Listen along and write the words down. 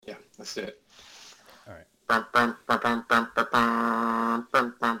Let's do it. All right. What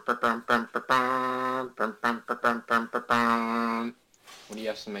do you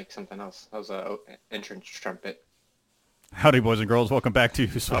have to make something else? That was a entrance trumpet. Howdy, boys and girls. Welcome back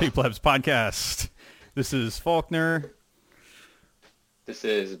to Sweaty Plebs Podcast. This is Faulkner. This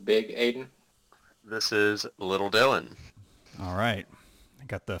is Big Aiden. This is Little Dylan. All right. I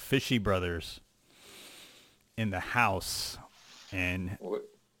got the Fishy Brothers in the house. And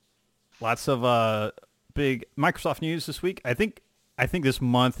lots of big Microsoft news this week. I think this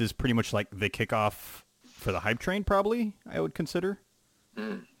month is pretty much like the kickoff for the hype train, probably, I would consider,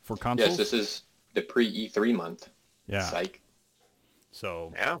 for consoles. Yes, this is the pre-E3 month. Yeah. Psych.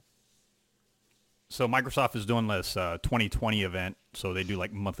 So Yeah. So Microsoft is doing this 2020 event, so they do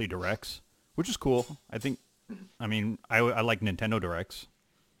like monthly directs, which is cool. I like Nintendo directs.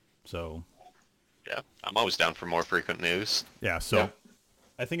 So Yeah. I'm always down for more frequent news. yeah, so Yeah.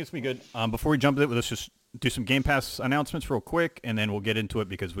 I think it's going to be good. Before we jump into it, let's just do some Game Pass announcements real quick, and then we'll get into it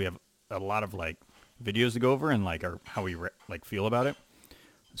because we have a lot of like videos to go over and like how we feel about it.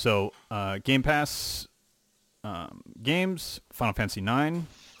 So Game Pass games, Final Fantasy IX,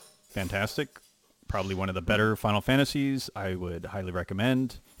 fantastic. Probably one of the better Final Fantasies. I would highly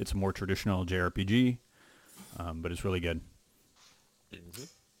recommend. It's a more traditional JRPG, but it's really good. Mm-hmm.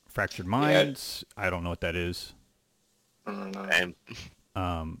 Fractured Minds. I don't know what that is. I don't know.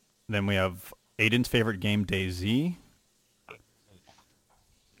 And Then we have Aiden's favorite game, DayZ.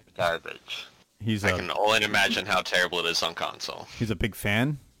 garbage. He's I can only imagine how terrible it is on console. He's a big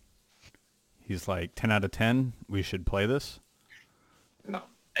fan. He's like 10 out of 10. We should play this. No.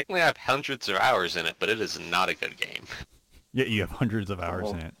 Technically, I have hundreds of hours in it, but it is not a good game. Yeah, you have hundreds of hours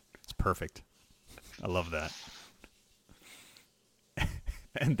in it. It's perfect. I love that.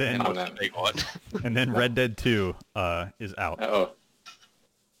 and then Oh, no. Big one. and then Red Dead 2 is out. Uh-oh.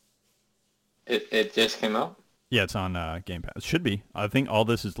 It just came out? Yeah, it's on Game Pass. It should be. I think all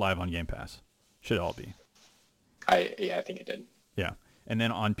this is live on Game Pass. Should all be. I think it did. Yeah. And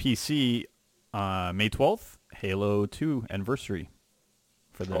then on PC, May 12th, Halo 2 Anniversary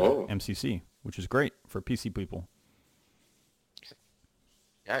for the MCC, which is great for PC people.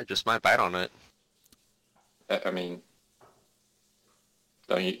 Yeah, I just might bite on it. I mean,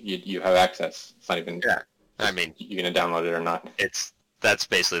 don't you have access? It's not even. Yeah. I mean, You gonna download it or not? that's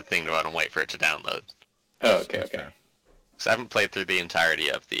basically the thing about and wait for it to download. Oh, okay. fair. So I haven't played through the entirety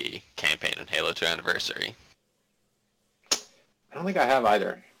of the campaign in Halo 2 Anniversary. I don't think I have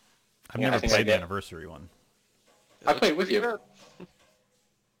either. I've Yeah, I never think I played the did. Anniversary one. I played with you.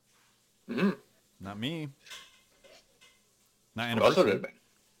 Mm-hmm. Not me. Not Who else would Anniversary. it have been?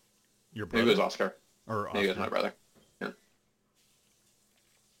 Your Maybe it was brother? Oscar. Or Maybe it was Oscar. my brother. Yeah.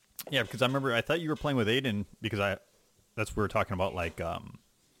 Yeah, because I thought you were playing with Aiden because that's what we were talking about, like how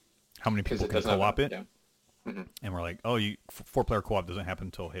many people Because it can doesn't co-op have it, Yeah. Mm-hmm. and we're like, oh, 4-player co-op doesn't happen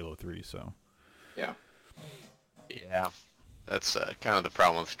until Halo 3, so Yeah. Yeah. That's kind of the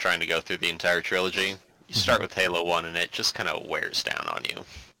problem with trying to go through the entire trilogy. You start with Halo 1 and it just kind of wears down on you.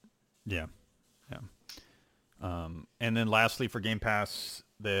 yeah. And then lastly for Game Pass,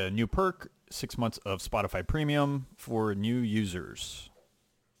 the new perk, 6 months of Spotify Premium for new users.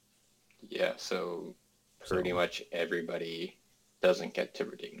 Yeah. So pretty much everybody doesn't get to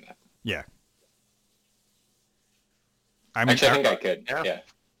redeem that. Yeah. I mean, Actually, I think I could. Yeah. Yeah.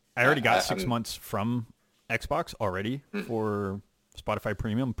 I already got I- 6 I'm- months from Xbox already for Spotify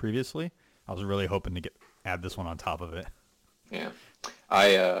Premium previously. I was really hoping to add this one on top of it. Yeah.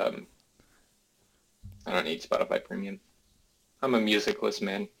 I don't need Spotify Premium. I'm a musicless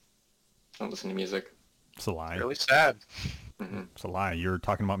man. I don't listen to music. It's a lie. Really sad. It's a lie. You were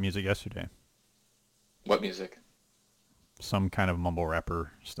talking about music yesterday. What music? Some kind of mumble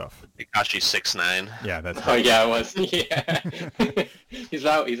rapper stuff. Tekashi 6ix9ine. Yeah, that's Oh yeah, I was. Yeah. He's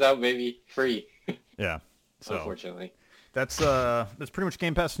out, baby. Free. yeah. So Unfortunately. that's pretty much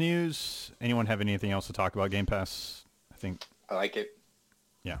Game Pass news. Anyone have anything else to talk about Game Pass? I think I like it.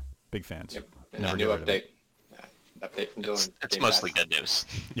 yeah, big fans. Yep. And Never a new get rid of it. update. Update from Dylan. It's Game mostly Pass. good news.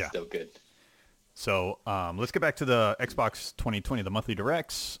 Yeah. Still good. So let's get back to the Xbox 2020, the monthly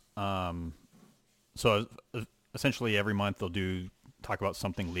directs. So essentially every month they'll talk about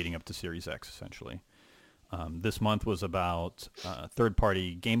something leading up to Series X, essentially. This month was about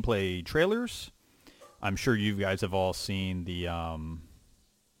third-party gameplay trailers. I'm sure you guys have all seen the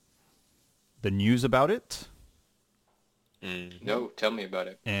news about it No, tell me about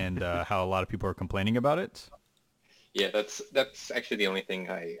it. and how a lot of people are complaining about it. Yeah, that's actually the only thing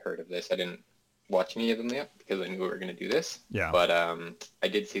I heard of this. I didn't watch any of them yet because I knew we were going to do this. Yeah. But I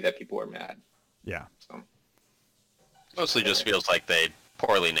did see that people were mad. Yeah. So Mostly just feels like they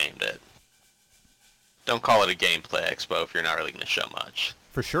poorly named it. Don't call it a gameplay expo if you're not really going to show much.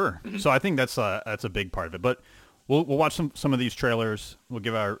 For sure. So I think that's a big part of it. But we'll watch some of these trailers. We'll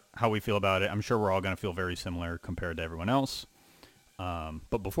give how we feel about it. I'm sure we're all going to feel very similar compared to everyone else.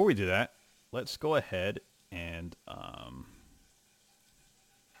 But before we do that, let's go ahead and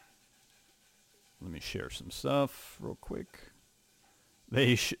let me share some stuff real quick.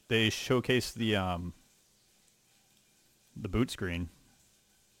 They showcase the boot screen.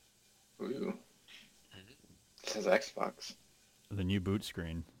 Ooh. It says Xbox. The new boot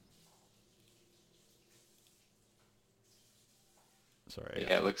screen. Sorry.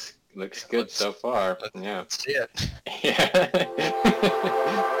 Yeah, it looks good so far. Yeah. Let's see it. Yeah.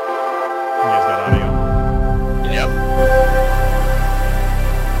 You guys got audio? Yep.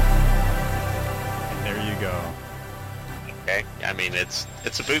 And there you go. Okay. I mean, it's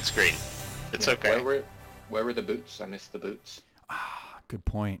a boot screen. It's okay. Where were the boots? I missed the boots. Good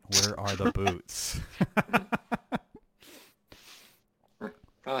point. Where are the boots?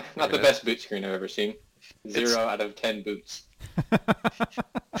 Not the best boot screen I've ever seen. 0 out of 10 boots.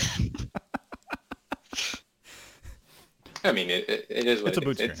 I mean, it is what It's a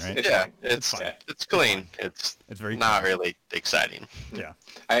boot screen, right? Yeah, fine. it's fine. it's clean. It's very not really exciting. Yeah.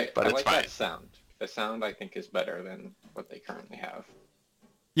 But I it's like fine. that sound. The sound, I think, is better than what they currently have.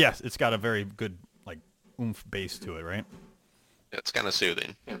 Yes, it's got a very good like oomph bass to it, right? It's kind of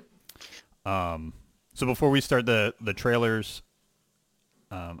soothing. So before we start the trailers,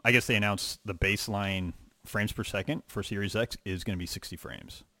 I guess they announced the baseline frames per second for Series X is going to be 60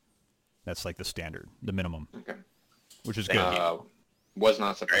 frames. That's like the standard, the minimum, Okay. which is good. Was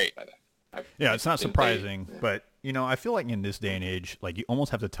not surprised Great. by that. Yeah, it's not didn't surprising, think- but I feel like in this day and age, like you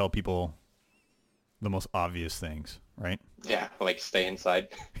almost have to tell people the most obvious things, right? Yeah, like stay inside.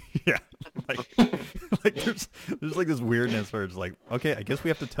 Yeah, like there's like this weirdness where it's like, okay, I guess we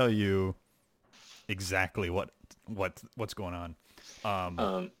have to tell you exactly what's going on.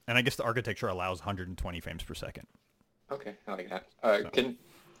 And I guess the architecture allows 120 frames per second. Okay, I like that.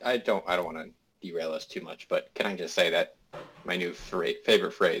 I don't want to derail us too much, but can I just say that my new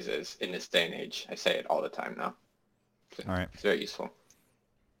favorite phrase is, in this day and age, I say it all the time now. All right, It's very useful.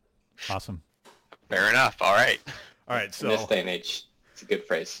 awesome. Fair enough. All right. All right, In this so day and age, it's a good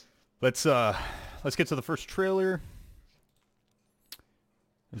phrase. let's get to the first trailer.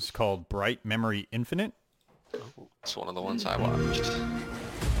 It's called Bright Memory Infinite. It's one of the ones I watched.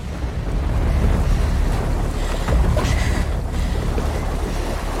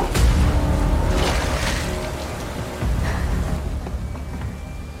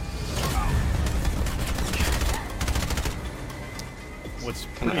 What's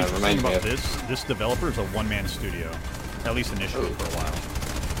Kinda pretty interesting reminds me about of- this developer is a one-man studio, at least initially Ooh. for a while. I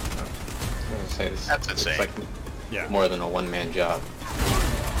was gonna say this. That's it's insane. like Yeah. more than a one-man job.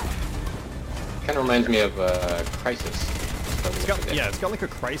 Kind of reminds me of Crisis. It's got like a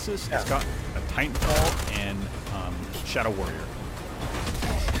Crisis. Yeah. It's got a Titanfall and Shadow Warrior.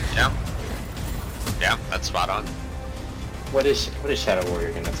 Yeah. Yeah, that's spot on. What is Shadow Warrior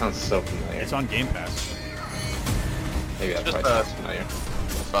again? That sounds so familiar. It's on Game Pass. Maybe that's just why it sounds familiar.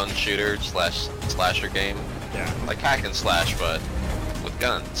 Fun shooter slash slasher game. Yeah. Like hack and slash, but with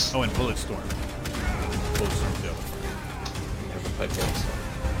guns. Oh, and Bulletstorm. Bulletstorm too. Never played this.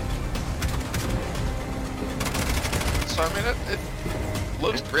 So I mean, it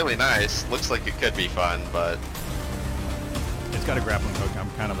looks really nice. Looks like it could be fun, but It's got a grappling hook. I'm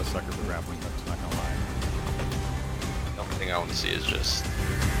kind of a sucker for grappling hooks, not gonna lie. the only thing I want to see is just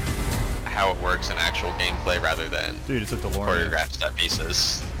how it works in actual gameplay rather than Dude, it's a DeLorean. choreographed set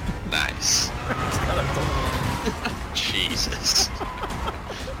pieces. Nice. Jesus.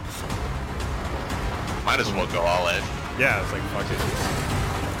 Might as well go all in. Yeah, it's like, fuck it.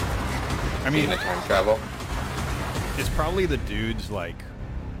 I mean, Speaking of time travel. it's probably the dude's, like,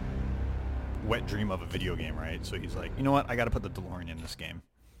 wet dream of a video game, right? So he's like, you know what? I gotta put the DeLorean in this game.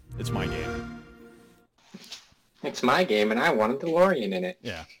 It's my game. It's my game, and I want a DeLorean in it.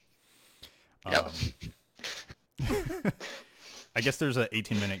 Yeah. Yep. I guess there's a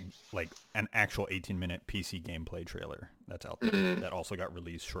 18-minute, like, an actual 18-minute PC gameplay trailer that's out there that also got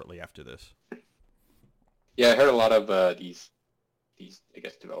released shortly after this. Yeah, I heard a lot of these I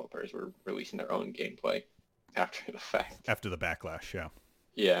guess developers were releasing their own gameplay after the fact. After the backlash, yeah.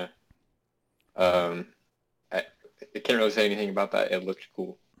 Yeah. I can't really say anything about that. It looked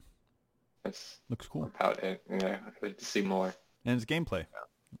cool. That's Looks cool. about it. Yeah, I'd like to see more. And it's gameplay.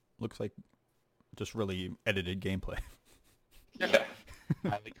 Looks like just really edited gameplay. Yeah.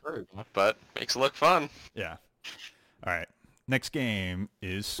 Highly crude, but makes it look fun. Yeah. All right. Next game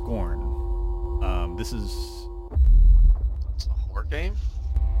is Scorn. This is... It's a horror game.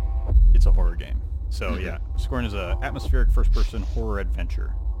 It's a horror game. So yeah, Scorn is a atmospheric first-person horror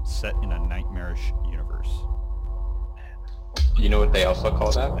adventure set in a nightmarish universe. You know what they also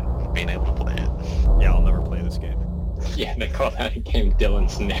call that? Being able to play it. Yeah, I'll never play this game. Yeah, they call that a game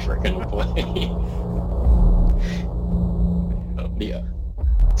Dylan's never gonna play. Yeah.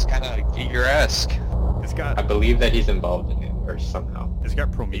 It's kind of Giger-esque. It's I got believe that he's involved in it, or somehow. it's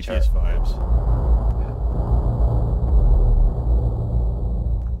got Prometheus vibes.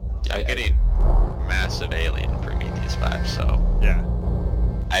 I'm getting massive Alien Prometheus vibes, so Yeah.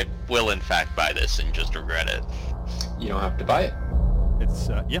 I will in fact buy this and just regret it. You don't have to buy it. It's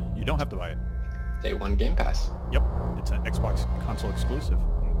yeah, you don't have to buy it. Day one Game Pass. Yep, it's an Xbox console exclusive,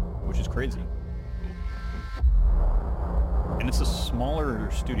 which is crazy. And it's a smaller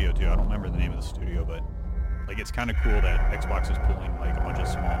studio too. I don't remember the name of the studio, but like it's kind of cool that Xbox is pulling like a bunch of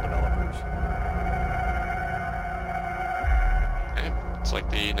small developers. Eh, it's like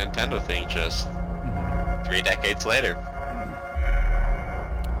the Nintendo thing, just 3 decades later.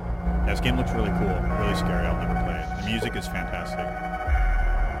 Yeah, this game looks really cool, really scary. I'll never play it. The music is fantastic.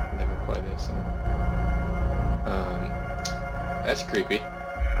 Never play this. That's creepy.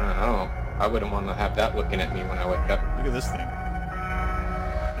 I don't know. I wouldn't want to have that looking at me when I wake up. Look at this thing.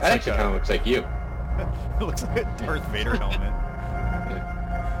 That actually kind of looks like you. It looks like a Darth Vader helmet.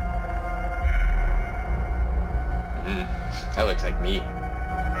 That looks like me.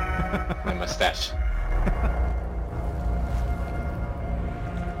 My mustache.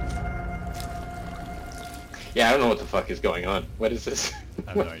 Yeah, I don't know what the fuck is going on. What is this? I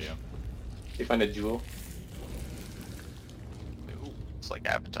have no idea. You find a jewel? Ooh, it's like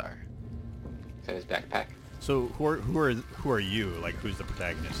Avatar. Is that his backpack? So who are you? Like, who's the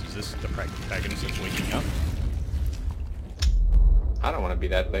protagonist? Is this the protagonist that's waking up? I don't want to be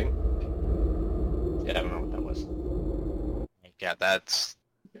that thing. Yeah, I don't know what that was. Yeah, that's...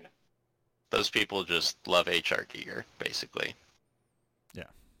 Those people just love H.R. Giger, basically. Yeah.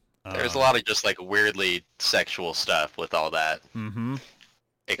 There's a lot of just like weirdly sexual stuff with all that Mm-hmm.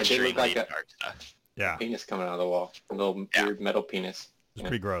 extremely like a- dark stuff. Yeah. Penis coming out of the wall. A little Yeah. weird metal penis. It's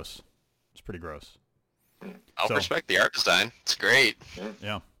pretty gross. It's pretty gross. I'll So- respect the art design. It's great.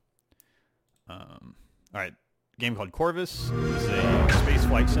 Yeah. All right. Game called Corvus. This is a space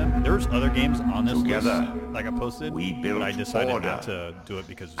flight sim. There's other games on this Together, list, like I posted, we but built I decided order not to do it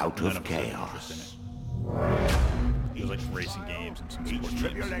because out none of of us had chaos. interest in it. There's like racing games and some sports games.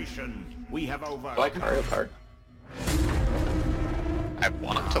 Tribulation, we have over. I like Mario Kart. I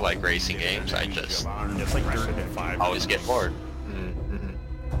want to like racing games. I just It's like Dirt 5. always get bored. Mm-hmm.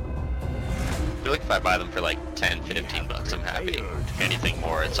 I feel like if I buy them for like 10, 15 bucks, I'm happy. Anything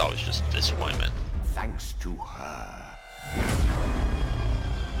more, it's always just disappointment. Thanks to her.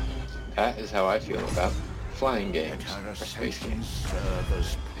 That is how I feel about flying games Her or space ascension games. serve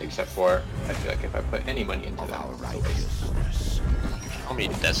as Except for, I feel like if I put any money into of that, our it's a waste. righteousness. I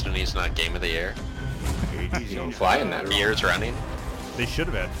mean, Destiny's not Game of the Year. It is You don't in fly in her that. Years running. They should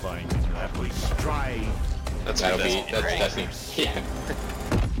have had flying games in that, we please. strive. That's That'll Destiny, be, that's right? Destiny, yeah.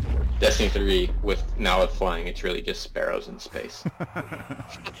 Destiny 3, with flying, it's really just sparrows in space.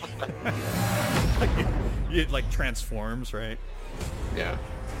 It like transforms, right? Yeah.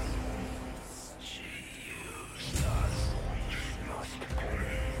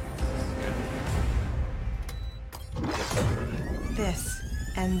 This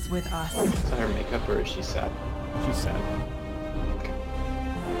ends with us. Is that her makeup or is she sad? She's sad.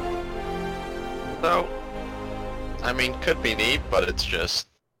 So, I mean, could be neat, but it's just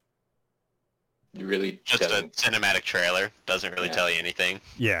It really a doesn't. cinematic trailer. Doesn't really Yeah. tell you anything.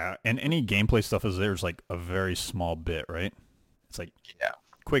 Yeah, and any gameplay stuff is there's like a very small bit, right? It's like Yeah.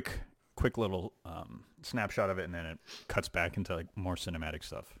 quick little snapshot of it, and then it cuts back into like more cinematic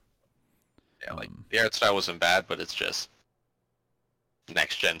stuff. Yeah, like the art style wasn't bad, but it's just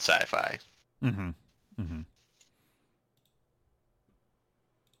next gen sci-fi. Mm-hmm. Mm-hmm.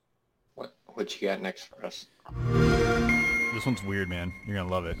 What you got next for us? This one's weird, man. You're gonna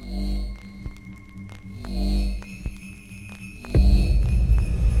love it.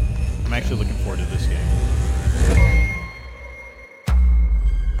 I'm actually looking forward to this game.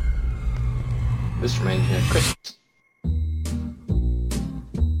 This reminds me of Christmas.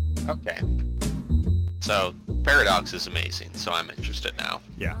 Okay. So Paradox is amazing, so I'm interested now.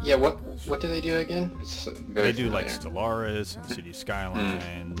 Yeah. Yeah, what do they do again? It's very They do like familiar. Stellaris and City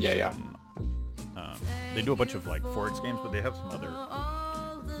Skylines. Yeah, yeah. and, they do a bunch of like Forex games, but they have some other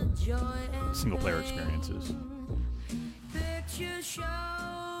single player experiences.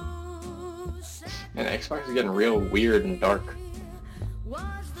 And Xbox is getting real weird and dark.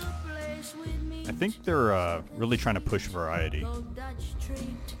 I think they're really trying to push variety.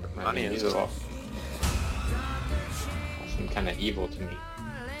 Money is all seem kind of evil to me.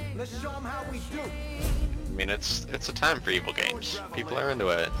 Let's show them how we do. I mean, it's a time for evil games. People are into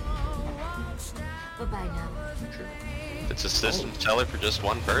it. Bye-bye now. It's a system seller for just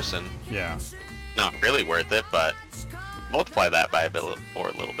one person. Yeah. Not really worth it, but multiply that by a little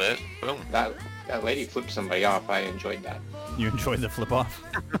bit. Boom. That lady flipped somebody off. I enjoyed that. You enjoyed the flip off?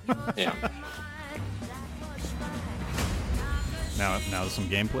 Yeah. Now there's some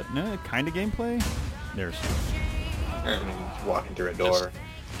gameplay. No, kind of gameplay. There's. And walking through a door.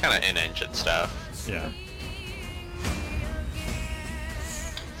 Kind of in-engine stuff. Yeah.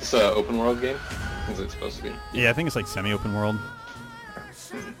 It's an open world game. Is it supposed to be? Yeah, I think it's like semi-open world.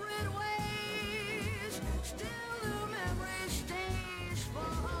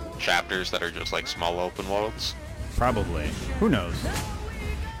 Chapters that are just like small open worlds. Probably. Who knows?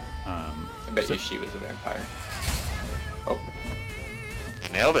 I bet you she was a vampire. Oh,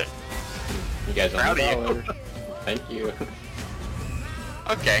 Nailed it. you guys on Proud the of you. dollar. Thank you.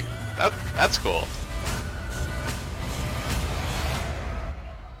 Okay, that's cool.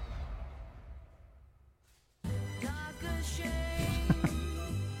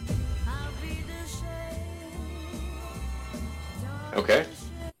 Okay.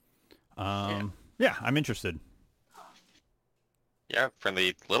 Yeah, I'm interested. Yeah, from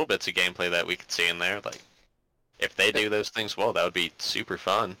the little bits of gameplay that we could see in there, like, if they do those things well, that would be super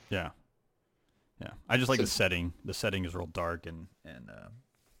fun. Yeah. Yeah. I just like the So- setting. The setting is real dark and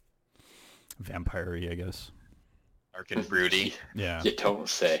vampire-y, I guess. Dark and broody. Yeah. You don't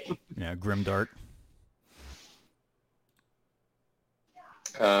say. Yeah, grim dark.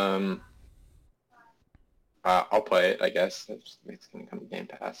 I'll play it, I guess. It's gonna come to Game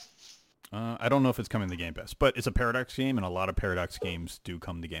Pass. I don't know if it's coming to Game Pass, but it's a Paradox game, and a lot of Paradox games do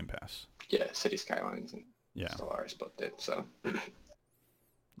come to Game Pass. Yeah, City Skylines and Yeah. Stellaris both did. So, All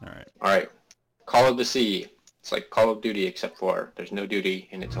right. all right. Call of the Sea. It's like Call of Duty, except for there's no duty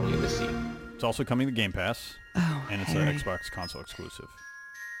and it's only the sea. It's also coming to Game Pass, Oh, and it's Harry, an Xbox console exclusive.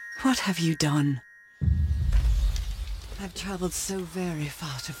 what have you done? I've traveled so very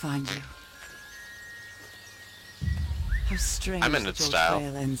far to find you. How strange I'm in that its your style.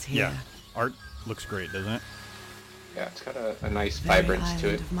 trail ends here. Yeah. Art looks great, doesn't it? Yeah, it's got a nice Very vibrance to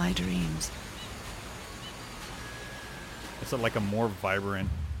island it. of my dreams. It's like a more vibrant.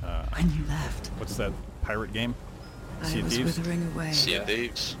 When you left, What's that pirate game? Sea I of was Thieves? withering away. Sea of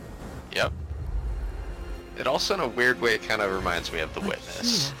Thieves. Yep. It also, in a weird way, kind of reminds me of The But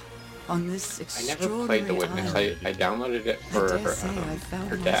Witness. here, on this I extraordinary never played The Witness. I island, downloaded it for dare say I found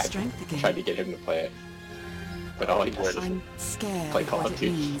her my dad. strength again. Tried to get him to play it, but all he did I'm scared Play of Call what of it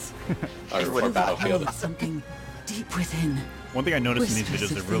Duty. means. or It Battlefield. holds something deep within. One thing I noticed in these Whispers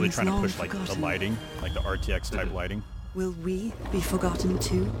videos, of they're really things trying to long push like the forgotten. lighting, like the RTX type lighting. Will we be forgotten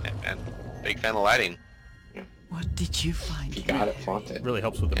too? And big fan of lighting. What did you find? You here? got it flaunted. It really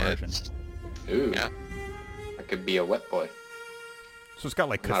helps with Yeah, immersion. it's- Ooh, yeah. I could be a wet boy. So it's got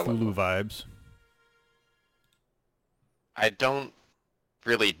like Not a Cthulhu vibes. I don't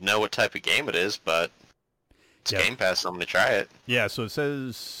really know what type of game it is, but it's Yeah. Game Pass, so I'm going to try it. Yeah, so it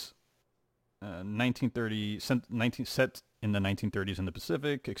says 1930, set in the 1930s in the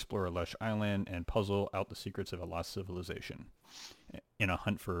Pacific, explore a lush island and puzzle out the secrets of a lost civilization in a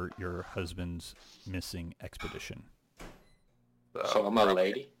hunt for your husband's missing expedition. So I'm a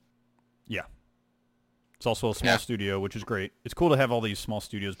lady. Yeah. It's also a small Yeah. studio, which is great. It's cool to have all these small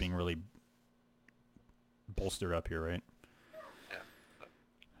studios being really bolstered up here, right? Yeah.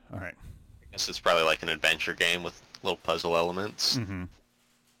 All right. I guess it's probably like an adventure game with little puzzle elements. Mm-hmm.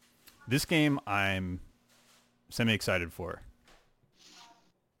 This game I'm semi-excited for.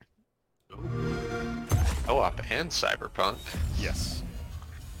 Co-op and Cyberpunk. Yes.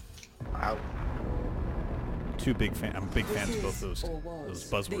 Wow. I'm big fans of both those Or was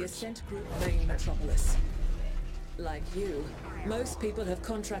the buzzwords. Ascent Group main metropolis. Like you, most people have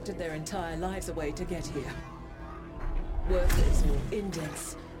contracted their entire lives away to get here. Workers or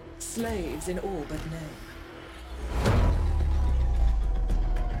indents, slaves in all but name.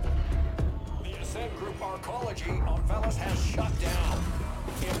 The Ascent Group arcology on Velos has shut down.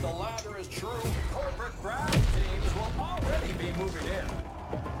 If the latter is true, corporate grab teams will already be moving in.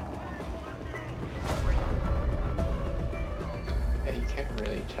 Yeah, you can't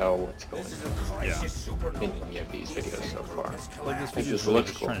really tell what's going on Yeah. in any of these videos so far. Like this It video just is really looks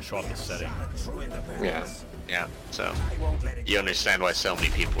just cool. trying to show off the setting. Yeah. Yeah, so you understand why so many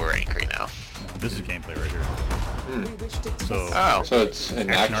people are angry now. This is gameplay right here. We wish to test So, Oh, So it's an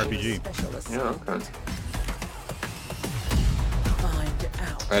action action. RPG. specialists. Yeah, okay. Find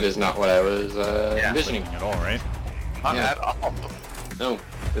out. That is not what I was envisioning. At all, right? not Yeah. at all. No,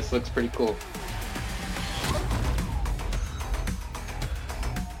 this looks pretty cool.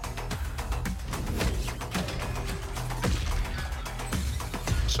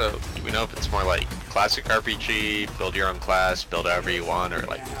 So, do we know if it's more like classic RPG, build your own class, build however you want, or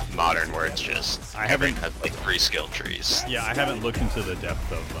like modern where it's just everything has like 3 skill trees? Yeah, I haven't looked into the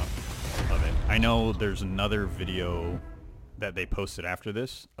depth of it. I know there's another video that they posted after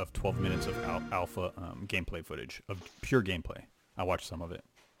this of 12 minutes of alpha gameplay footage of pure gameplay. I watched some of it.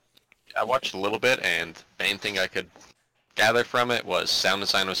 I watched a little bit, and the main thing I could gather from it was sound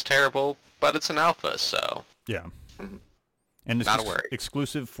design was terrible, but it's an alpha, so Yeah. And it's Not a worry.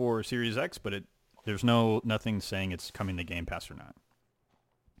 exclusive for Series X, but there's nothing saying it's coming to Game Pass or not.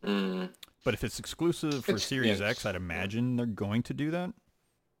 But if it's exclusive for Series X, I'd imagine they're going to do that.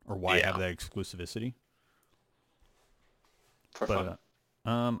 Or why have that exclusivity? For But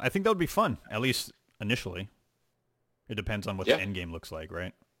fun. I think that would be fun, at least initially. It depends on what the end game looks like,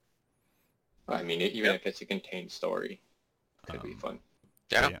 right? I mean, even if it's a contained story, it could be fun.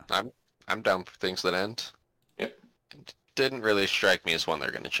 yeah. I'm down for things that end. Yep. It didn't really strike me as one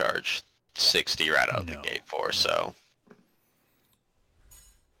they're going to charge 60 right out the gate for, so.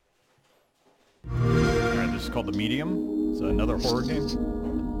 Alright, this is called The Medium. It's another horror game.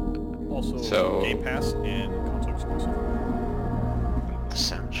 Also Game Pass and console exclusive. The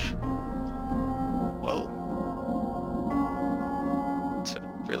sound. Whoa. It's a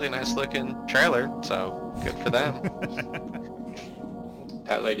really nice looking trailer, so good for them.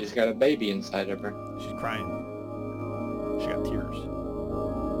 That lady's got a baby inside of her. She's crying. She got tears.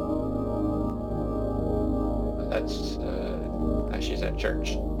 That's, she's at church.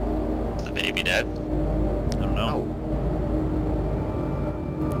 Is the baby dead? I don't know.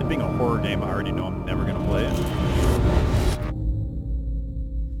 It being a horror game, I already know I'm never going to play it.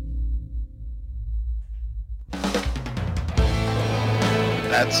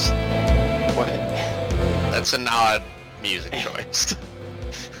 That's an odd music choice.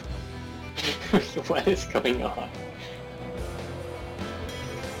 What is going on?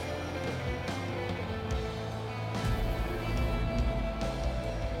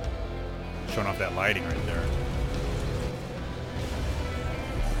 Showing off that lighting right there.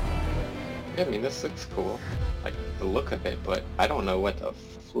 Yeah, I mean, this looks cool. Like, the look of it, but I don't know what to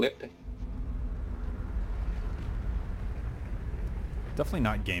flip. Definitely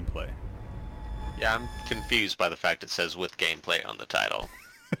not gameplay. Yeah, I'm confused by the fact it says with gameplay on the title.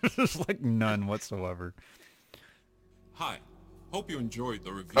 There's like none whatsoever. Hi. Hope you enjoyed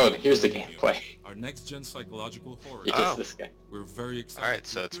the review. Oh, here's the of Medium, gameplay. Our next-gen psychological horror. It's Oh. this guy. We're very excited. Alright,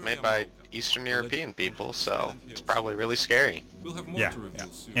 so it's made by Eastern European people, so it's probably really scary. We'll have more Yeah, to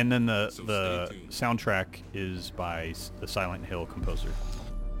reveal soon. and then so the stay tuned. soundtrack is by the Silent Hill composer.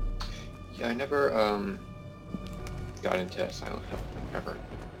 Yeah, I never, got into Silent Hill, ever.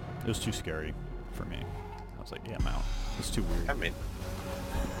 It was too scary for me. I was like, yeah, I'm out. It's too weird. I mean,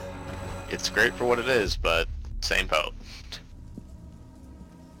 it's great for what it is, but same boat.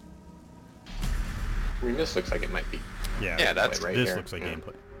 I mean, this looks like it might be. Yeah, Yeah, that's right this here. looks like Yeah.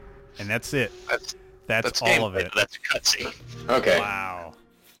 gameplay. And that's it. That's all gameplay, of it. That's a cutscene. Okay. Wow.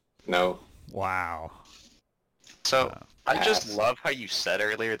 No. Wow. So, I just Pass. love how you said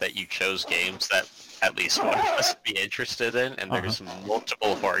earlier that you chose games that at least one of us would be interested in, and there's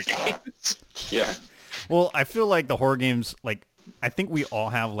multiple horror games. Yeah. Well, I feel like the horror games, like, I think we all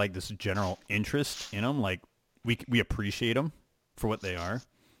have, like, this general interest in them. Like, we appreciate them for what they are,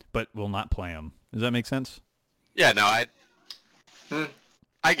 but we'll not play them. Does that make sense? Yeah, no, I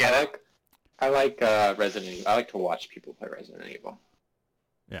get it. I like Resident Evil. I like to watch people play Resident Evil.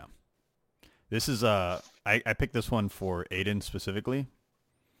 Yeah. This is, I picked this one for Aiden specifically.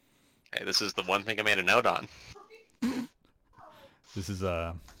 Hey, this is the one thing I made a note on. This is,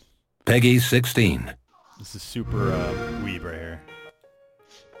 Peggy 16. This is super, weeb right here.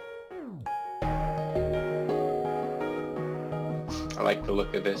 I like the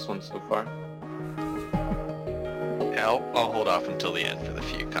look of this one so far. Yeah, I'll hold off until the end for the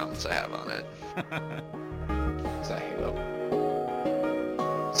few comments I have on it. Is that Halo?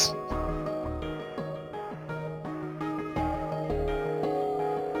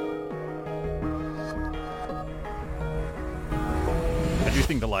 I do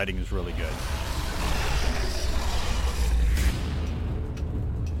think the lighting is really good.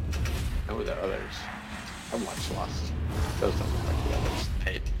 Oh, the others. I watched Lost. Those don't look like the others.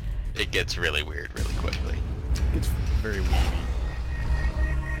 It gets really weird really quickly. It's very weeby.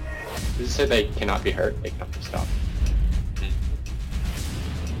 Does it say they cannot be hurt? They cannot be stopped.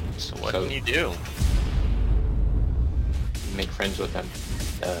 So what can you do? Make friends with them.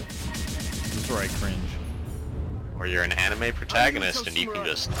 This is where I cringe. where you're an anime protagonist and you can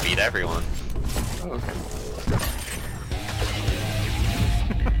just beat everyone. Oh, okay.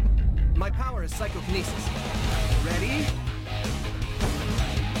 My power is psychokinesis. Ready?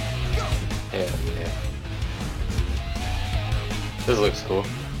 Yeah. This looks cool.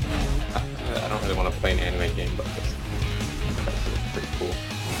 I don't really want to play an anime game, but this looks pretty cool.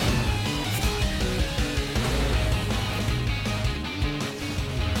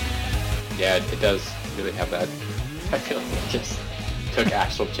 Yeah, it does really have that. I feel like it just took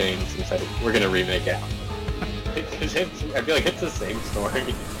Astral Chains and said, we're going to remake it. Because I feel like it's the same story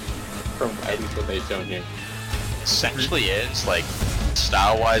from at least what they've shown here. Essentially is, like,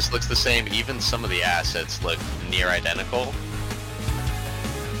 style-wise looks the same, even some of the assets look near identical.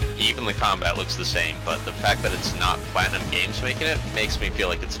 Even the combat looks the same, but the fact that it's not Platinum Games making it makes me feel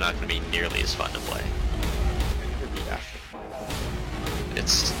like it's not going to be nearly as fun to play.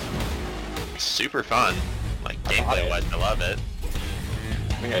 It's super fun. Like, gameplay-wise, I love it.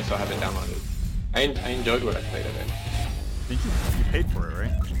 I think I still have it downloaded. I enjoyed what I played of it. I think you paid for it,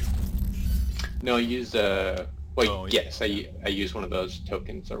 right? No, I used yes, I used one of those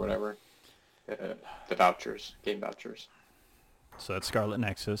tokens or whatever. The vouchers, game vouchers. So that's Scarlet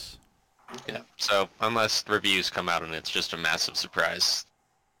Nexus. Yeah, so unless reviews come out and it's just a massive surprise,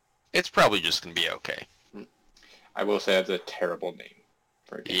 it's probably just going to be okay. I will say that's a terrible name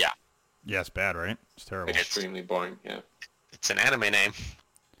for a game. Yeah. Yeah, it's bad, right? It's terrible. It's extremely boring, yeah. It's an anime name.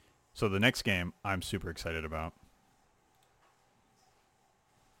 So the next game I'm super excited about.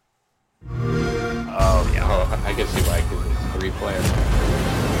 Oh, yeah. Oh, I can see why, because it's 3-player.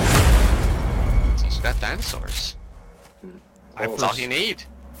 It's also got dinosaurs. That's all you need.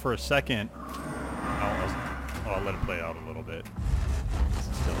 For a second, I'll let it play out a little bit.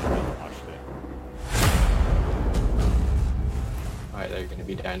 Still haven't watched it. Alright, there are going to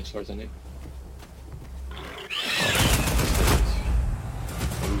be dinosaurs in it.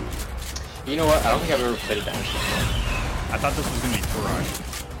 You know what? I don't think I've ever played a dinosaur game. I thought this was going to be Turok.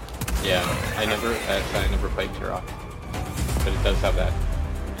 Yeah, I never played Turok. But it does have that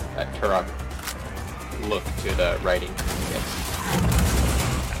Turok look to the writing. Yes.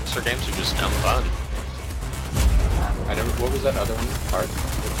 Dinosaur games are just dumb fun. What was that other one? Ark?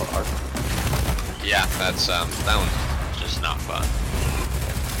 It's called Ark. Yeah, that's that one's just not fun.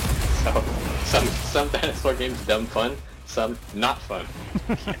 So some dinosaur games dumb fun, some not fun.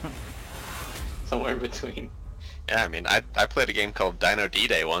 Somewhere in between. Yeah, I mean, I played a game called Dino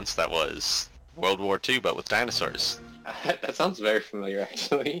D-Day once that was World War II, but with dinosaurs. That sounds very familiar,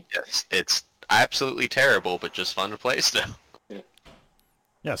 actually. Yes, it's absolutely terrible, but just fun to play still.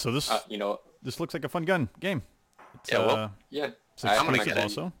 Yeah, so this this looks like a fun game. It's, I'm gonna get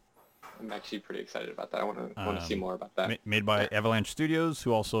also. I'm actually pretty excited about that. I want to see more about that. Made by Avalanche Studios,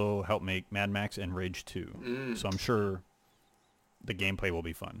 who also helped make Mad Max and Rage 2. So I'm sure the gameplay will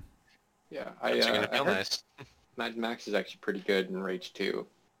be fun. Yeah, I heard nice. Mad Max is actually pretty good, and Rage 2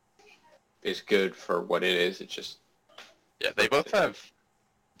 is good for what it is. It's just... Yeah, they both have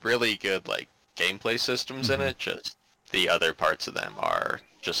really good, like, gameplay systems in it, just the other parts of them are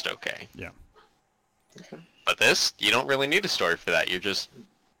just okay. Yeah. Okay. But this, you don't really need a story for that. You're just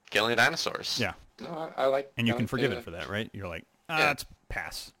killing dinosaurs. Yeah. No, I like... And you can forgive it for that, right? You're like, it's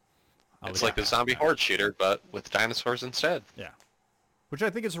pass. It's like the zombie horde shooter, but with dinosaurs instead. Yeah. Which I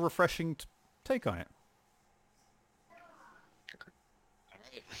think is a refreshing take on it.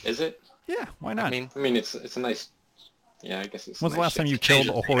 Is it? Yeah, why not? I mean, it's a nice... Yeah, I guess it's. When's the last time you killed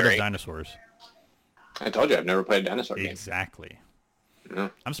a horde of dinosaurs? I told you I've never played a dinosaur game. Exactly. No.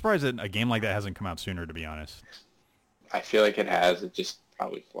 I'm surprised that a game like that hasn't come out sooner, to be honest. I feel like it has. It just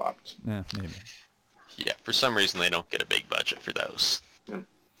probably flopped. Yeah, maybe. Yeah, for some reason they don't get a big budget for those.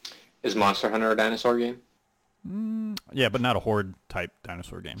 Is Monster Hunter a dinosaur game? Yeah, but not a horde type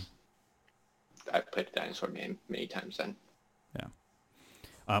dinosaur game. I've played a dinosaur game many times then. Yeah.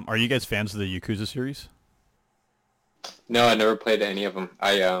 Are you guys fans of the Yakuza series? No, I never played any of them.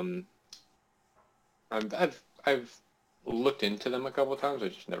 I've looked into them a couple of times. I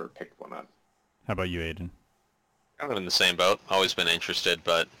just never picked one up. How about you, Aiden? I'm in the same boat. Always been interested,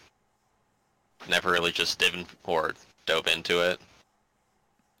 but never really just dove into it.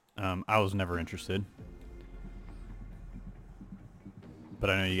 I was never interested. But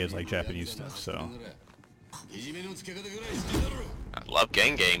I know you guys like Japanese stuff, so... I love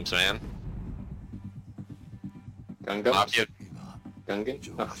gang games, man. Gungams? Mafia. Gungans?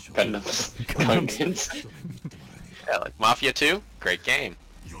 Oh, Gundams. Gungans. Yeah, like Mafia 2, great game.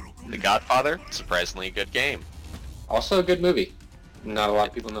 The Godfather, surprisingly a good game. Also a good movie. Not a lot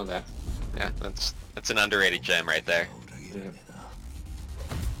of people know that. Yeah, that's an underrated gem right there. Yeah.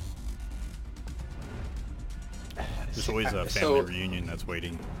 There's always a family reunion that's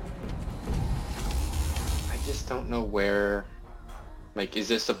waiting. I just don't know where. Like, is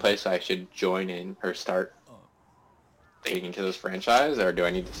this the place I should join in or start getting into this franchise, or do I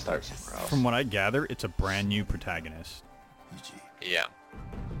need to start somewhere else? From what I gather, it's a brand new protagonist. Yeah.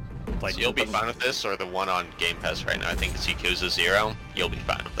 Like, So you'll be fine with this, or the one on Game Pass right now? I think it's Yakuza 0. You'll be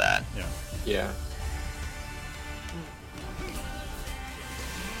fine with that. Yeah. Yeah.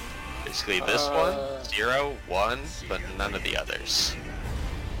 Basically, this one, 0, 1, but none of the others.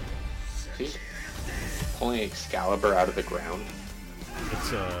 He's pulling Excalibur out of the ground.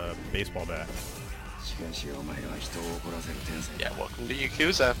 It's a baseball bat. Yeah, welcome to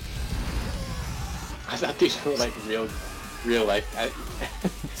Yakuza. I thought these were like real life.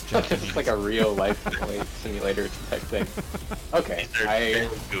 It's like a real life simulator type thing. Okay, They're very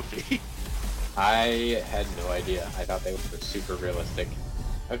goofy. I had no idea. I thought they were super realistic.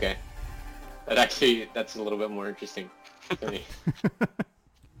 Okay, that's a little bit more interesting to me.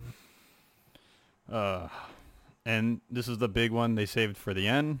 And this is the big one they saved for the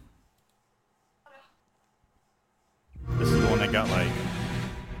end. This is the one that got like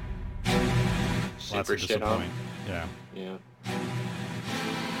lots Super of shit on. disappointment. Yeah. Yeah.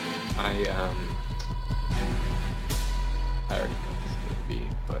 I already know what this is gonna be,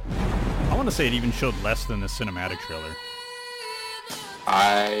 but I want to say it even showed less than the cinematic trailer.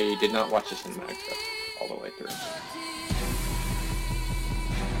 I did not watch the cinematic stuff all the way through.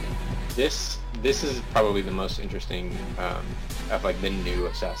 This is probably the most interesting of like the new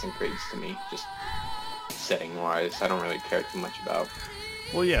Assassin's Creed to me, just setting wise. I don't really care too much about.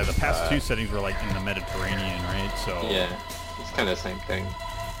 Well, yeah, the past two settings were like in the Mediterranean, right? So yeah, it's kind of the same thing.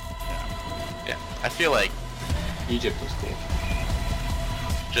 Yeah, I feel like Egypt was cool.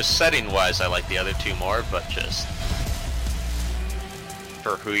 just setting-wise, I like the other two more, but just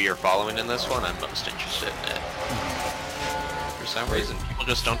for who you're following in this one, I'm most interested in it. For some reason, people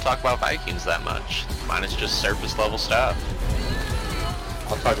just don't talk about Vikings that much. Mine is just surface level stuff.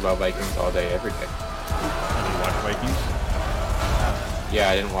 I'll talk about Vikings all day, every day. Did you watch Vikings? Yeah,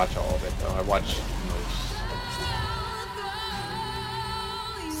 I didn't watch all of it though. I watched most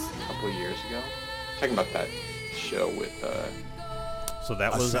a couple of years ago. Talking about that show with So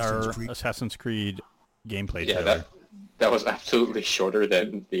that was our Assassin's Creed gameplay yeah, trailer. that was absolutely shorter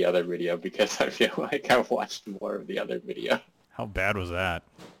than the other video because I feel like I've watched more of the other video. How bad was that?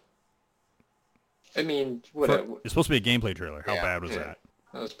 I mean, whatever. It's supposed to be a gameplay trailer. How Yeah, bad was yeah. that?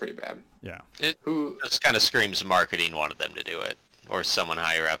 That was pretty bad. Yeah. It just kind of screams marketing wanted them to do it. Or someone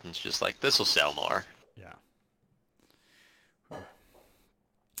higher up and it's just like, this will sell more. Yeah.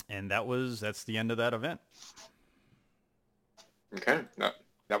 And that's the end of that event. Okay,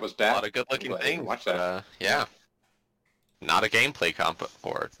 that was A bad. lot of good-looking Glad I didn't things. watch that. Yeah. Not a gameplay comp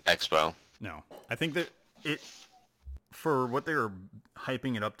or expo. No. I think that for what they were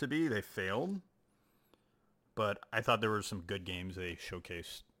hyping it up to be, they failed. But I thought there were some good games they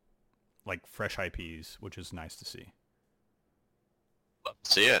showcased, like fresh IPs, which is nice to see. Love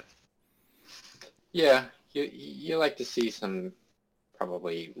to see it. Yeah, you like to see some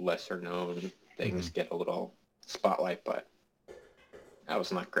probably lesser known things get a little spotlight, but that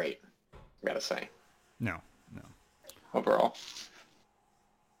was not great, I gotta say, No. overall.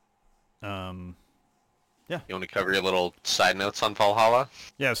 Yeah. You want to cover your little side notes on Valhalla?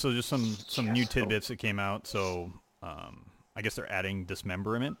 Yeah, so just some new tidbits that came out. So I guess they're adding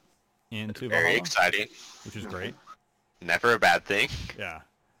dismemberment into Very Valhalla, exciting. which is great. Never a bad thing. Yeah.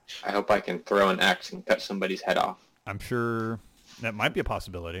 I hope I can throw an axe and cut somebody's head off. I'm sure that might be a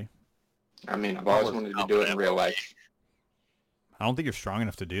possibility. I mean, I've always wanted to do it in real life. I don't think you're strong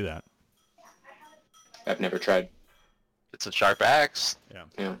enough to do that. I've never tried. It's a sharp axe. Yeah.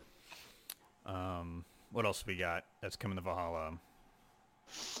 Yeah. What else we got that's coming to Valhalla?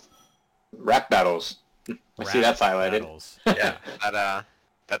 Rap battles. I see that's highlighted. Battles. Yeah,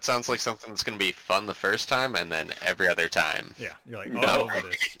 that sounds like something that's going to be fun the first time and then every other time. Yeah, you're like, No. all over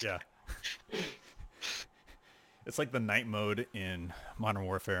this. Yeah. It's like the night mode in Modern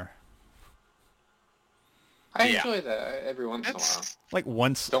Warfare. I Yeah. enjoy that every once in a while. Like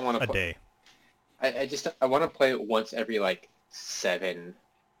once Don't wanna a put- day. I want to play it once every like 7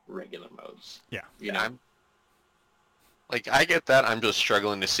 regular modes. Yeah. You know? I get that. I'm just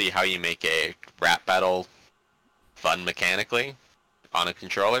struggling to see how you make a rap battle fun mechanically on a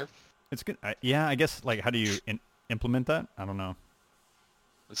controller. It's good. Yeah, I guess, like, how do you implement that? I don't know.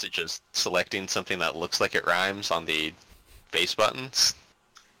 Is it just selecting something that looks like it rhymes on the base buttons?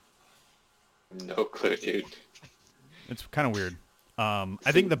 No clue, dude. It's kind of weird.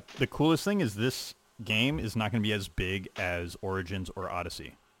 I think the coolest thing is this game is not going to be as big as Origins or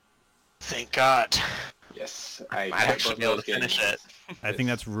Odyssey. Thank God. Yes, Might actually be able to finish it. I think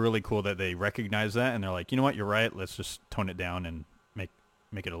that's really cool that they recognize that and they're like, you know what, you're right. Let's just tone it down and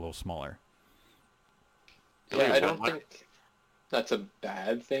make it a little smaller. Yeah, I don't think that's a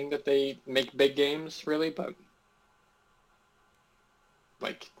bad thing that they make big games, really, but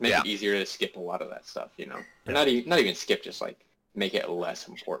like make it easier to skip a lot of that stuff, you know. Or not even skip, just like make it less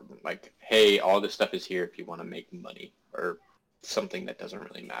important. Like, hey, all this stuff is here if you want to make money or something that doesn't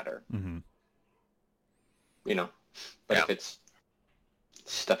really matter. Mm-hmm. You know, but if it's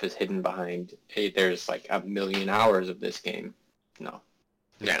stuff is hidden behind, hey, there's like 1 million hours of this game. No.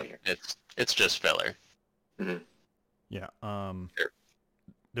 Yeah, it's just filler. Mm-hmm. Yeah.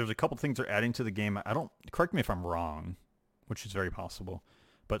 There's a couple things they're adding to the game. I don't, correct me if I'm wrong, which is very possible.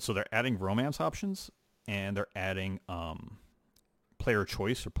 But so they're adding romance options and they're adding player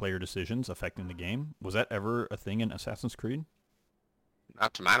choice or player decisions affecting the game. Was that ever a thing in Assassin's Creed?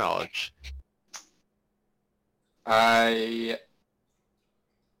 Not to my knowledge. I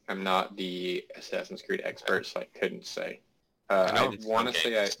am not the Assassin's Creed expert, so I couldn't say. I want to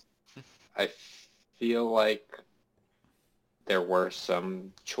say I feel like there were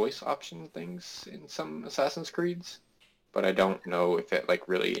some choice option things in some Assassin's Creeds, but I don't know if it like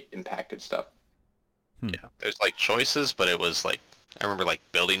really impacted stuff. Yeah, there's like choices, but it was like I remember like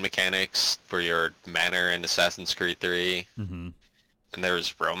building mechanics for your manor in Assassin's Creed 3, and there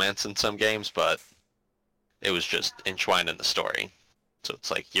was romance in some games, but it was just enshrined in the story. So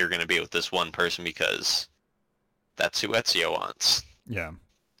it's like you're gonna be with this one person because that's who Ezio wants. Yeah.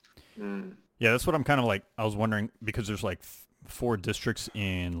 Yeah, that's what I'm kind of like. I was wondering because there's like 4 districts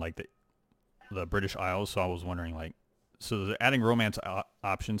in like the British Isles, so I was wondering like, so they're adding romance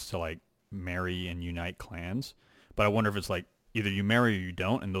options to like marry and unite clans, but I wonder if it's like either you marry or you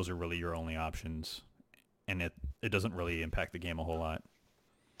don't, and those are really your only options, and it doesn't really impact the game a whole lot.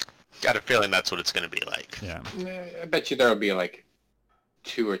 Got a feeling that's what it's going to be like. Yeah. I bet you there'll be like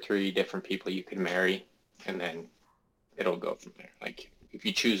 2 or 3 different people you can marry, and then it'll go from there. Like, if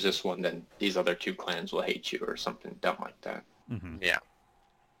you choose this one, then these other 2 clans will hate you or something dumb like that. Yeah.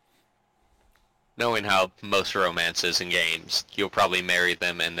 Knowing how most romance is in games, you'll probably marry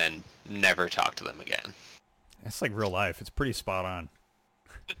them and then never talk to them again. It's like real life. It's pretty spot on.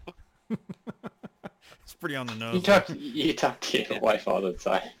 It's pretty on the nose. You talk to your wife all the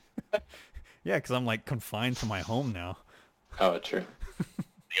time. Yeah, because I'm like confined to my home now. Oh, true.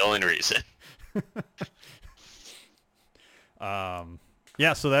 The only reason.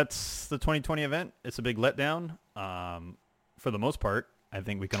 Yeah, so that's the 2020 event. It's a big letdown. For the most part, I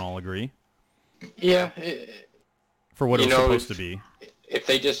think we can all agree. Yeah. For what it was supposed to be. If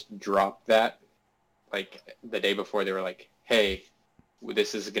they just dropped that, like the day before, they were like, hey,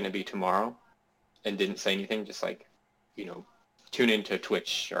 this is going to be tomorrow, and didn't say anything, just like, you know, tune into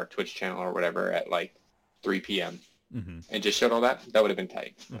Twitch, our Twitch channel or whatever at like 3 p.m. And just showed all that, that would have been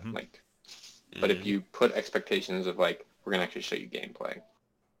tight. Like, but if you put expectations of like, we're going to actually show you gameplay,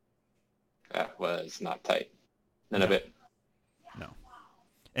 that was not tight. None of it. No.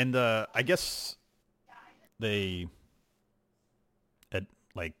 And I guess they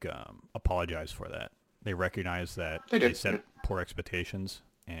apologize for that. They recognize that they set poor expectations,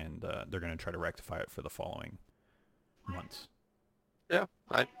 and they're going to try to rectify it for the following months. Yeah,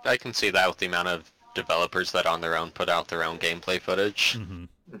 I can see that with the amount of developers that on their own put out their own gameplay footage. And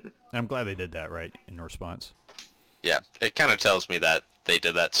I'm glad they did that, right, in response. Yeah, it kind of tells me that they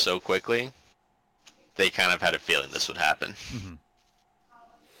did that so quickly, they kind of had a feeling this would happen.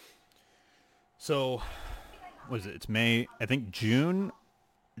 So, what is it? It's May. I think June's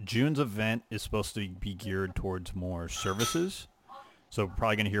event is supposed to be geared towards more services. So we're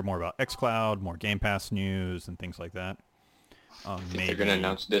probably going to hear more about xCloud, more Game Pass news, and things like that. Maybe they're going to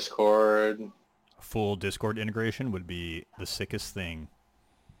announce Discord. Full Discord integration would be the sickest thing.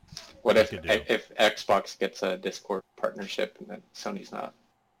 What if Xbox gets a Discord partnership and then Sony's not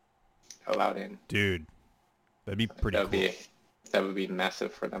allowed in? Dude, that'd be pretty cool. That would be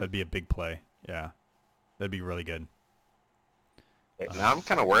massive for them. That'd be a big play. Yeah, that'd be really good. Now I'm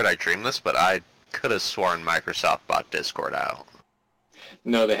kind of worried I dreamed this, but I could have sworn Microsoft bought Discord out.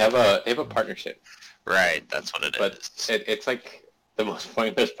 No, they have a partnership. Right, that's what it is. But it's like the most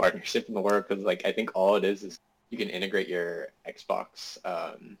pointless partnership in the world because like I think all it is you can integrate your Xbox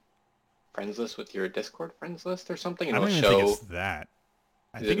friends list with your Discord friends list or something, and I don't it'll even show. think it's that.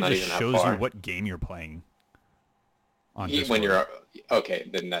 I think it just shows you what game you're playing. On Discord. When you're okay,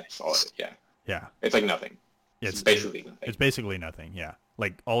 then that's all. Yeah. It's like nothing. It's basically nothing. It's basically nothing. Yeah.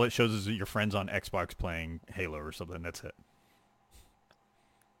 Like all it shows is your friends on Xbox playing Halo or something. That's it.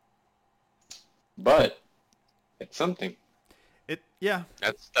 But it's something. Yeah.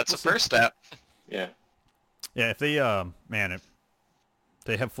 That's the first step. Yeah. Yeah, if they man, if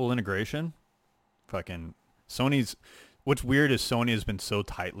they have full integration, fucking Sony's. What's weird is Sony has been so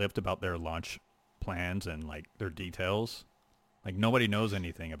tight-lipped about their launch plans and like their details. Like nobody knows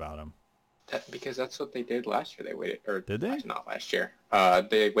anything about them. Because that's what they did last year. They waited, or did they? Not last year.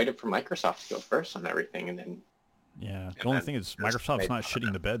 They waited for Microsoft to go first on everything, and then. Yeah. The only thing is Microsoft's not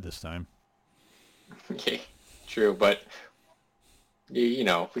shitting the bed this time. Okay, true, but you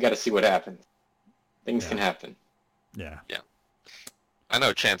know, we got to see what happens. Things can happen. Yeah. Yeah. I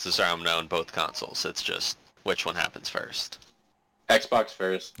know chances are I'm gonna own both consoles. It's just which one happens first. Xbox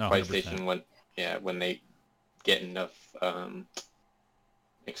first, Oh, PlayStation when they get enough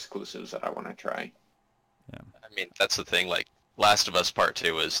exclusives that I want to try. Yeah. I mean, that's the thing. Like, Last of Us Part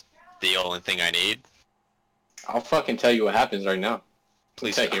 2 is the only thing I need. I'll fucking tell you what happens right now.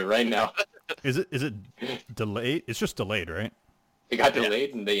 Please tell you right now. Is it delayed? It's just delayed, right? It got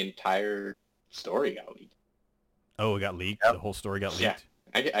delayed, and the entire story got leaked. Oh, it got leaked. The whole story got leaked.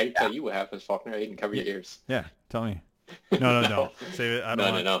 Yeah, I can tell you what happens, Faulkner. You can cover your ears. Yeah, tell me. No. Save it. I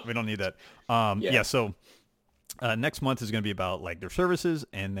don't No. We don't need that. Yeah. So next month is going to be about like their services,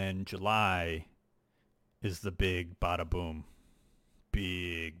 and then July is the big bada boom.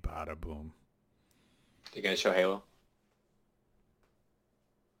 Big bada boom. You're gonna show Halo.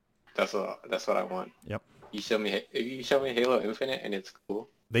 That's what I want. Yep. You show me Halo Infinite, and it's cool.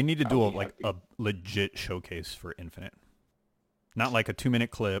 They need to do a legit showcase for Infinite, not like a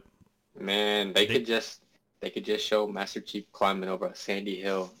 2-minute clip. Man, they could just show Master Chief climbing over a sandy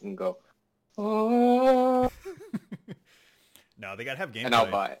hill and go, oh. No, they gotta have gameplay. And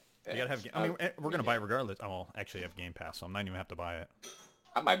I'll buy it. They gotta have. I mean, we're gonna buy it regardless. I'll actually have Game Pass, so I might even have to buy it.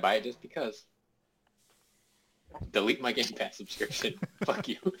 I might buy it just because. Delete my Game Pass subscription. Fuck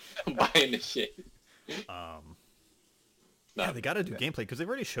you. I'm buying this shit. Yeah, they gotta do gameplay because they've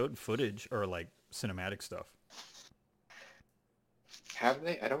already showed footage or like cinematic stuff. Have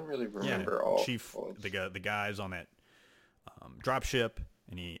they? I don't really remember all. Chief, the guy's on that dropship,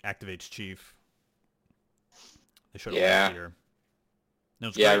 and he activates Chief. They showed it last year. It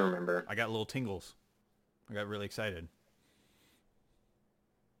was great. I remember. I got little tingles. I got really excited.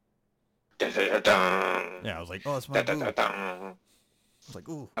 Yeah, I was like, oh, it's my boo. I was like,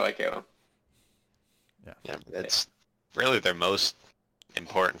 ooh. I like Halo. Yeah, it's really their most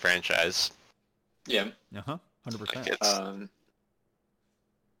important franchise. Yeah. 100%.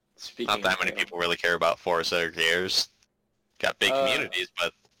 Not that many people really care about Forza or Gears. Got big communities,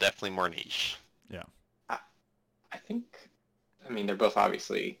 but definitely more niche. Yeah. I think, I mean, they're both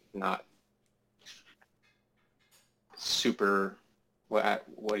obviously not super. What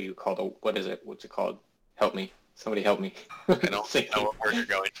do you call the? What is it? What's it called? Help me! Somebody help me! I don't know what word you're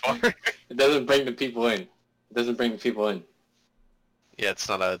going for. It doesn't bring the people in. Yeah, it's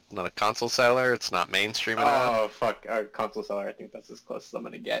not a console seller. It's not mainstream enough. Oh fuck! Our console seller. I think that's as close as I'm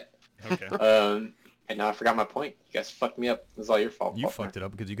gonna get. Okay. And now I forgot my point. You guys fucked me up. It was all your fault. You fucked it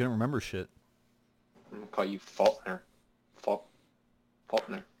up because you couldn't remember shit. I'm gonna call you Faulkner.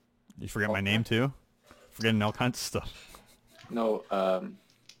 Faulkner. You forget my name too? Forgetting all kinds of stuff. No,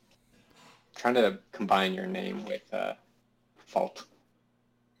 trying to combine your name with Fault.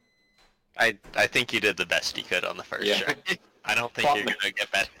 I think you did the best you could on the first try. I don't think you're gonna get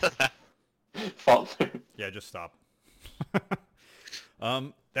better than that. Fault. Yeah, just stop.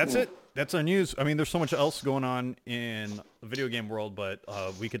 That's it. That's our news. I mean, there's so much else going on in the video game world, but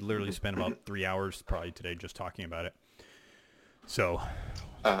we could literally spend about 3 hours probably today just talking about it. So,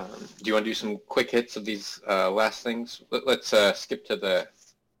 do you want to do some quick hits of these last things? Let's skip to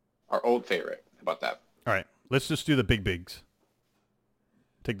our old favorite. How about that? All right, let's just do the big bigs.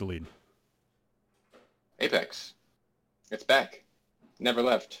 Take the lead. Apex. It's back. Never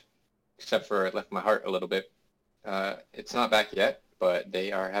left. Except for it left my heart a little bit. It's not back yet, but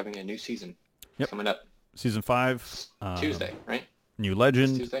they are having a new season coming up. Season 5. Tuesday, right? New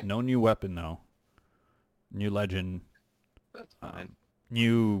legend. No new weapon, though. New legend. That's fine.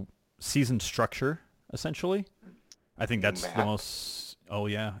 New season structure, essentially. I think that's map. the most... Oh,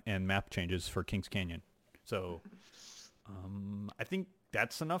 yeah, and map changes for Kings Canyon. So, I think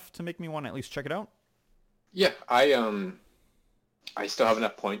that's enough to make me want to at least check it out. Yeah, I still have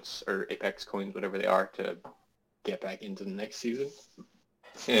enough points, or Apex coins, whatever they are, to get back into the next season.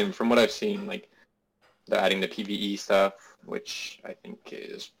 And from what I've seen, like, they're adding the PvE stuff, which I think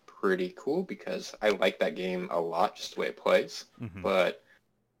is pretty cool because I like that game a lot, just the way it plays. Mm-hmm. But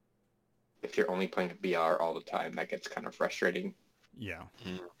if you're only playing VR all the time, that gets kind of frustrating. Yeah.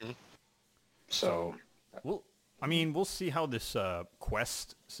 Mm-hmm. So, well, I mean, we'll see how this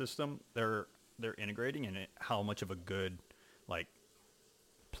quest system they're integrating and how much of a good like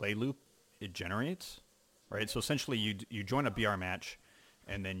play loop it generates. right? So essentially, you join a BR match,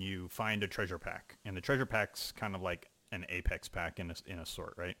 and then you find a treasure pack, and the treasure pack's kind of like an Apex pack in a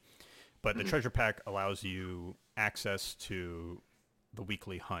sort, right? But the treasure pack allows you access to the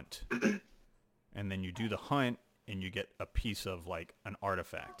weekly hunt, and then you do the hunt, and you get a piece of like an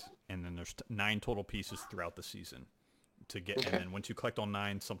artifact, and then there's 9 total pieces throughout the season to get. Okay. And then once you collect all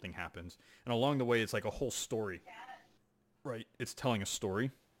 9, something happens, and along the way, it's like a whole story, right? It's telling a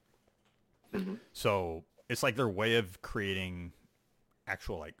story. So it's like their way of creating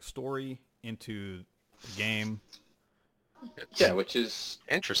actual like story into the game. Yeah, which is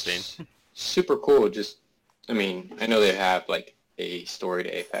interesting. Super cool. Just, I mean, I know they have like a story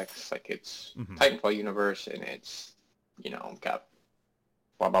to Apex, like it's Titanfall universe, and it's, you know, got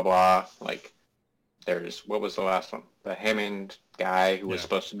blah blah blah. Like, there's, what was the last one? The Hammond guy who was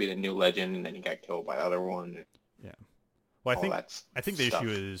supposed to be the new legend, and then he got killed by the other one. Yeah. Well, I think the issue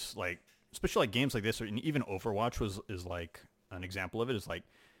is like, especially like games like this, or even Overwatch is like an example of it. Is like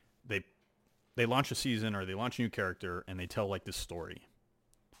they launch a season or they launch a new character and they tell like this story,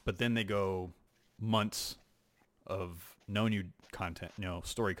 but then they go months of no new content,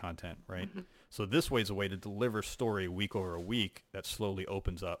 story content, right? So this way is a way to deliver story week over a week that slowly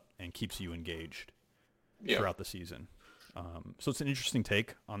opens up and keeps you engaged throughout the season. So it's an interesting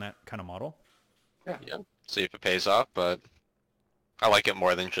take on that kind of model. Yeah. See if it pays off, but I like it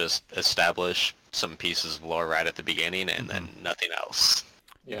more than just establish some pieces of lore right at the beginning and then nothing else.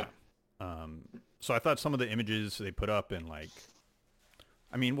 Yeah. So I thought some of the images they put up and like,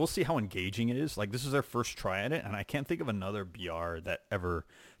 I mean, we'll see how engaging it is. Like, this is their first try at it, and I can't think of another BR that ever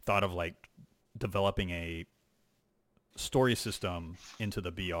thought of like developing a story system into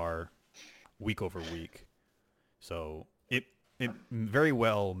the BR week over week. So it very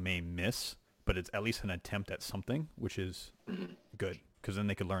well may miss, but it's at least an attempt at something, which is good, because then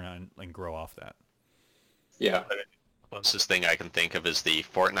they could learn and grow off that. Yeah. Closest thing I can think of is the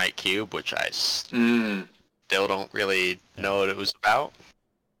Fortnite Cube, which I still don't really know what it was about.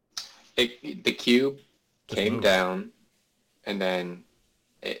 The cube came down, and then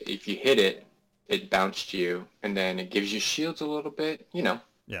if you hit it, it bounced you, and then it gives you shields a little bit, you know.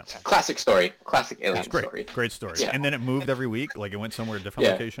 Yeah. Classic story. Classic Alien story. Great story. Yeah. And then it moved every week, like it went somewhere a different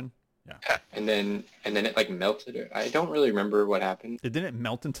location. Yeah. And then it like melted. I don't really remember what happened. Didn't it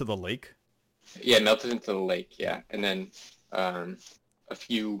melt into the lake? Yeah, it melted into the lake, yeah. And then a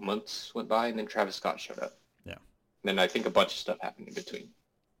few months went by, and then Travis Scott showed up. Yeah. And then I think a bunch of stuff happened in between.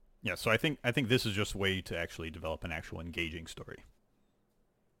 Yeah, so I think this is just a way to actually develop an actual engaging story.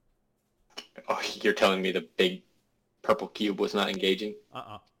 Oh, you're telling me the big purple cube was not engaging?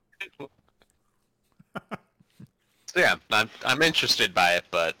 Yeah, I'm interested by it,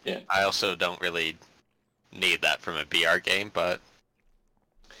 but I also don't really need that from a BR game, but...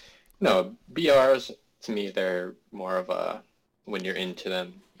 No, BRs, to me, they're more of a, when you're into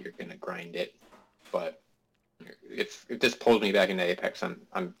them, you're going to grind it. But if this pulls me back into Apex,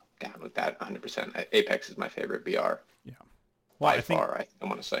 I'm down with that 100%. Apex is my favorite BR. Yeah. Well, by far, I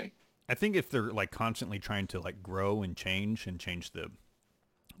want to say. I think if they're like constantly trying to like grow and change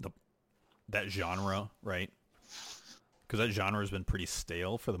that genre, right? Because that genre has been pretty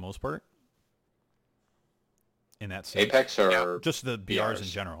stale for the most part. In that sense. Apex or just the BRs in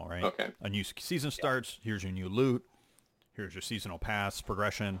general, right? Okay. A new season starts. Here's your new loot. Here's your seasonal pass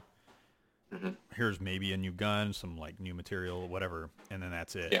progression. Here's maybe a new gun, some like new material, whatever, and then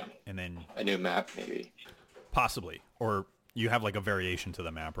that's it. Yeah. And then a new map, maybe. Possibly, or you have like a variation to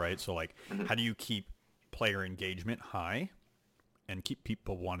the map, right? So like, how do you keep player engagement high and keep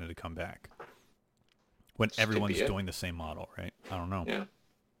people wanting to come back when everyone's doing the same model, right? I don't know. Yeah.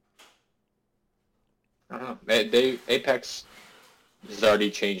 I don't know. They Apex has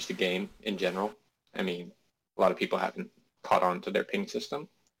already changed the game in general. I mean, a lot of people haven't caught on to their ping system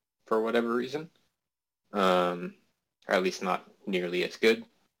for whatever reason, or at least not nearly as good.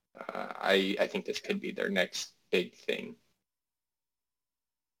 I think this could be their next big thing.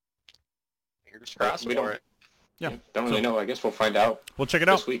 Fingers crossed for it. Yeah, don't really know. I guess we'll find out. We'll check it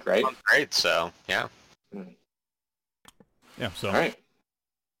out this week, right? Great. So yeah. Yeah. So. All right.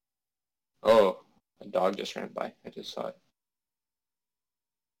 Oh. A dog just ran by. I just saw it.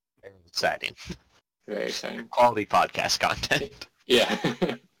 Very exciting. Very exciting. Quality podcast content. Yeah.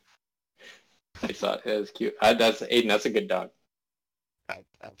 I saw it. It was cute. That's Aiden. That's a good dog. I've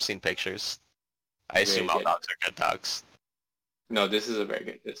seen pictures. I assume all dogs are good dogs. No, this is a very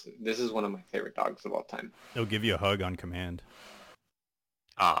good. This is one of my favorite dogs of all time. It'll give you a hug on command.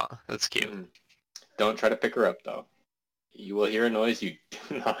 Aw, that's cute. Don't try to pick her up, though. You will hear a noise you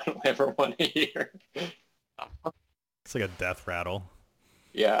do not ever want to hear. It's like a death rattle.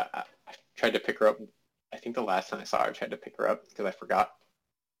 Yeah, I tried to pick her up I think the last time I saw her, I tried to pick her up because I forgot.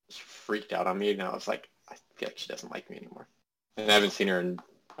 She freaked out on me, and I was like, I feel like she doesn't like me anymore. And I haven't seen her in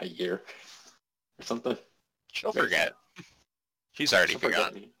a year or something. She'll forget. She's already She'll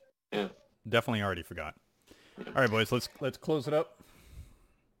forgotten. forget me. Yeah. Definitely already forgot. All right, boys, let's close it up.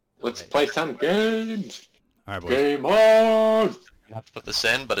 Let's play some games. All right, boys. Game on! Not to put this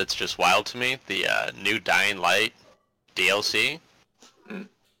in, but it's just wild to me. The new Dying Light DLC.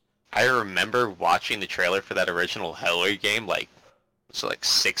 I remember watching the trailer for that original Hellway game like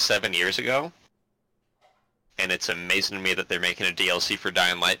 6-7 years ago. And it's amazing to me that they're making a DLC for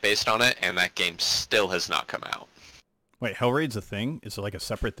Dying Light based on it, and that game still has not come out. Wait, Hellraid's a thing? Is it like a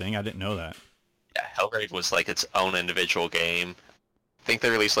separate thing? I didn't know that. Yeah, Hellraid was like its own individual game. I think they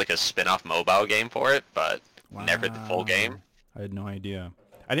released like a spin-off mobile game for it, but never the full game. I had no idea.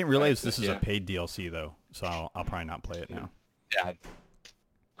 I didn't realize this is a paid DLC though, so I'll probably not play it now. Yeah.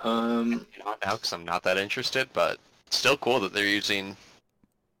 Not now because I'm not that interested, but it's still cool that they're using,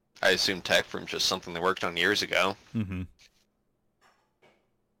 I assume, tech from just something they worked on years ago. Mm-hmm.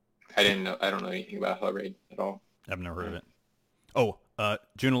 I don't know anything about Hellraid at all. I've never heard of it. Oh,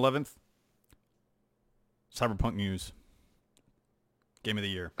 June 11th. Cyberpunk news. Game of the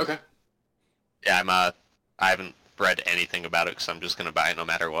year. Okay. Yeah, I haven't read anything about it because I'm just gonna buy it no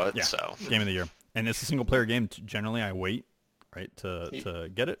matter what. Yeah. So Game of the year, and it's a single player game. Generally, I wait to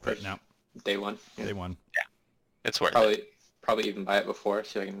get it. But now, Day one. Yeah. Day one. Yeah, it's worth it. Probably even buy it before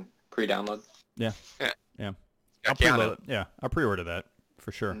so I can pre-download. Yeah. Yeah. Yeah. I'll pre-order it. Yeah, I'll pre-order that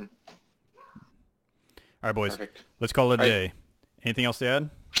for sure. Mm-hmm. All right, boys. Perfect. Let's call it a All right. day. Anything else to add?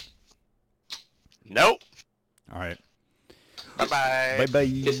 Nope. All right. Bye-bye. Bye-bye.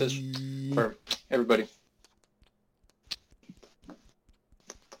 Kisses for everybody.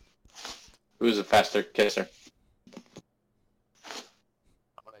 Who's a faster kisser?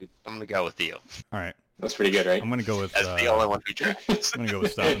 I'm gonna go with you. All right. That's pretty good, right? I'm gonna go with. That's the only one who drinks. I'm gonna go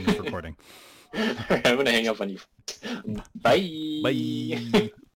with stopping this recording. I'm gonna hang up on you. Bye. Bye.